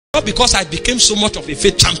not because I became so much of a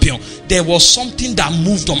faith champion. There was something that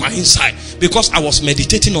moved on my inside because I was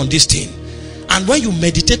meditating on this thing. And when you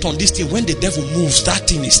meditate on this thing, when the devil moves, that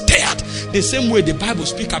thing is stirred. The same way the Bible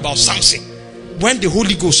speaks about Samson. When the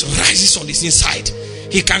Holy Ghost rises on his inside,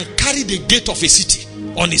 he can carry the gate of a city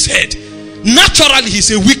on his head. Naturally,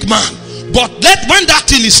 he's a weak man. But when that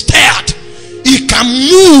thing is stirred, he can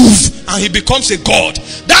move and he becomes a God.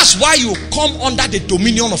 That's why you come under the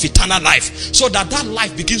dominion of eternal life, so that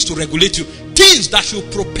life begins to regulate you. Things that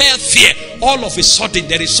should propel fear, all of a sudden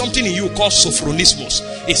there is something in you called sophronismus.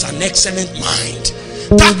 It's an excellent mind.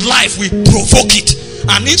 That life will provoke it,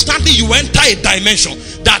 and instantly you enter a dimension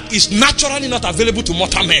that is naturally not available to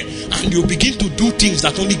mortal men, and you begin to do things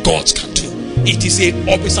that only gods can do. It is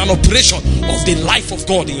an operation of the life of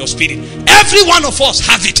God in your spirit. Every one of us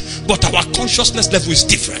have it, but our consciousness level is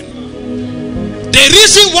different. The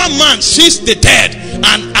reason one man sees the dead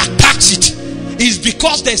and attacks it is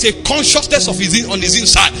because there's a consciousness of on his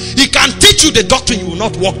inside. He can teach you the doctrine, you will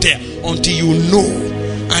not walk there until you know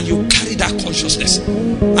and you carry that consciousness.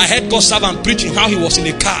 I heard God's servant preaching how he was in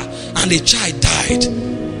a car and a child died.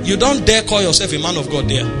 You don't dare call yourself a man of God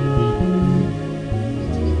there.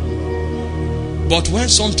 But when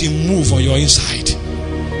something moves on your inside,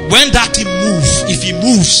 when that thing moves, if it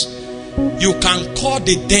moves, you can call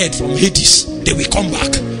the dead from Hades. They will come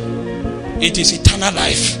back. It is eternal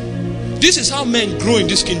life. This is how men grow in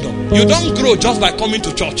this kingdom. You don't grow just by coming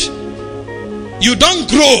to church. You don't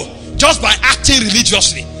grow just by acting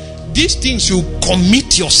religiously. These things, you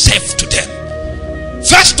commit yourself to them.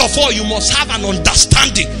 First of all, you must have an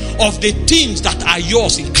understanding of the things that are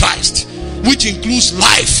yours in Christ, which includes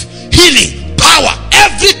life, healing, power,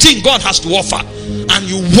 everything God has to offer. And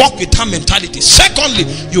you walk with that mentality. Secondly,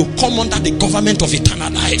 you come under the government of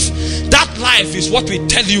eternal life. That life is what we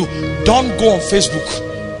tell you, don't go on Facebook.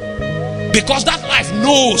 Because that life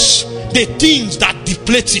knows the things that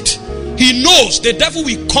deplete it. He knows the devil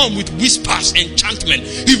will come with whispers, enchantment.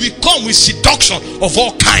 He will come with seduction of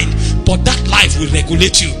all kind. But that life will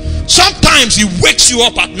regulate you. Sometimes he wakes you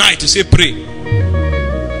up at night to say pray.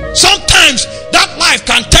 Sometimes that life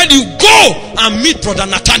can tell you go and meet Brother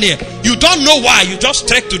Nathaniel. You don't know why. You just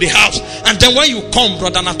trek to the house, and then when you come,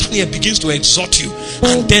 Brother Nathaniel begins to exhort you,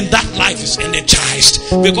 and then that life is energized,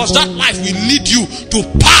 because that life will lead you to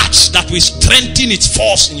paths that will strengthen its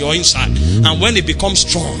force in your inside. And when it becomes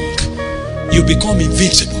strong, you become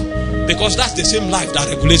invincible, because that's the same life that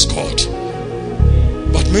regulates God.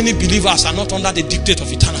 But many believers are not under the dictate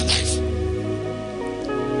of eternal life.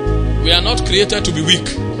 We are not created to be weak.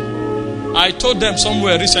 I told them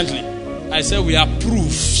somewhere recently, I said we are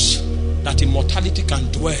proofs that immortality can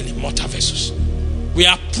dwell in mortal vessels. We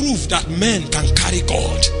are proof that men can carry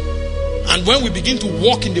God. And when we begin to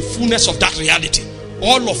walk in the fullness of that reality,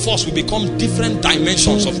 all of us will become different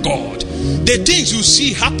dimensions of God. The things you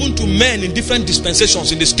see happen to men in different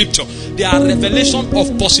dispensations in the scripture, they are revelation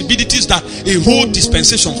of possibilities that a whole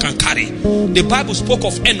dispensation can carry. The Bible spoke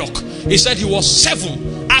of Enoch. It said he was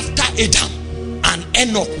 7 after Adam. And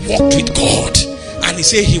Enoch walked with God, and he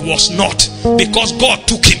said he was not, because God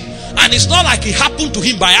took him. And it's not like it happened to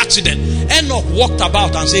him by accident. Enoch walked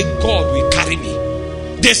about and said, God will carry me.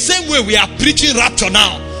 The same way we are preaching rapture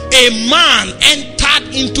now. A man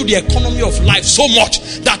entered into the economy of life so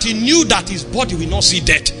much that he knew that his body will not see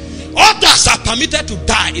death. Others are permitted to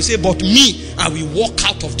die. He said, but me, I will walk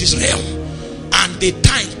out of this realm. And the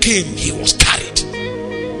time came, he was carried.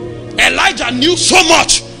 Elijah knew so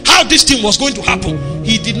much how this thing was going to happen.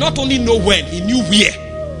 He did not only know when, he knew where.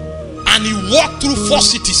 And he walked through 4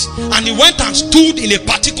 cities, and he went and stood in a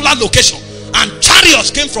particular location, and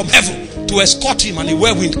chariots came from heaven to escort him, and the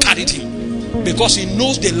whirlwind carried him, because he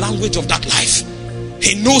knows the language of that life.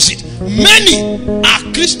 He knows it. Many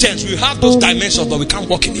are Christians, we have those dimensions, but we can't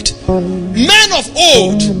walk in it. Men of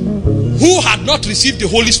old who had not received the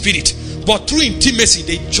Holy Spirit, but through intimacy,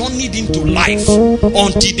 they journeyed into life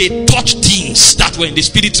until they touched things that were in the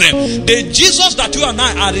spirit realm. The Jesus that you and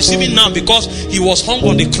I are receiving now, because he was hung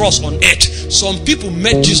on the cross on earth. Some people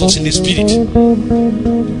met Jesus in the spirit.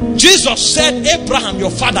 Jesus said, Abraham,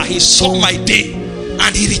 your father, he saw my day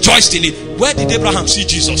and he rejoiced in it. Where did Abraham see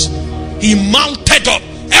Jesus? He mounted up.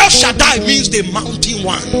 El Shaddai means the mountain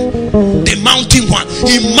one. The mountain one.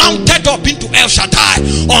 He mounted up into El Shaddai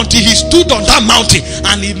until he stood on that mountain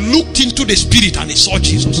and he looked into the spirit and he saw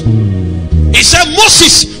Jesus. He said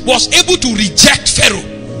Moses was able to reject Pharaoh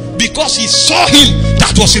because he saw him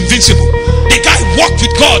that was invincible. The guy walked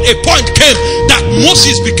with God. A point came that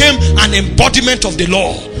Moses became an embodiment of the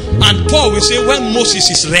law. And Paul will say, when Moses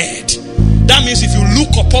is read, that means if you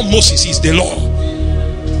look upon Moses, he's the law.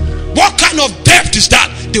 What kind of depth is that?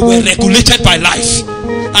 they were regulated by life.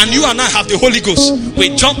 And you and I have the Holy Ghost.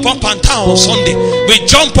 We jump up and down on Sunday, we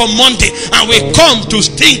jump on Monday, and we come to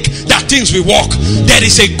think that things will work. There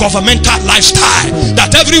is a governmental lifestyle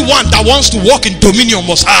that everyone that wants to walk in dominion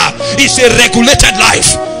must have. It's a regulated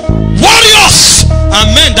life. Warriors are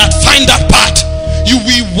men that find that path. You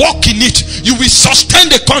will walk in it. You will sustain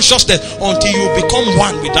the consciousness until you become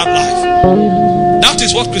one with that life. That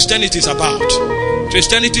is what Christianity is about.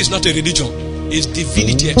 Christianity is not a religion. It's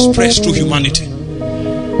divinity expressed through humanity.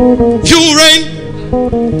 You reign,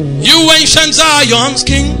 you ancient Zion's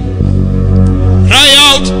king. Cry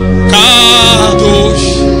out, Kadosh.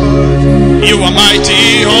 You are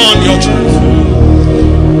mighty on your throne.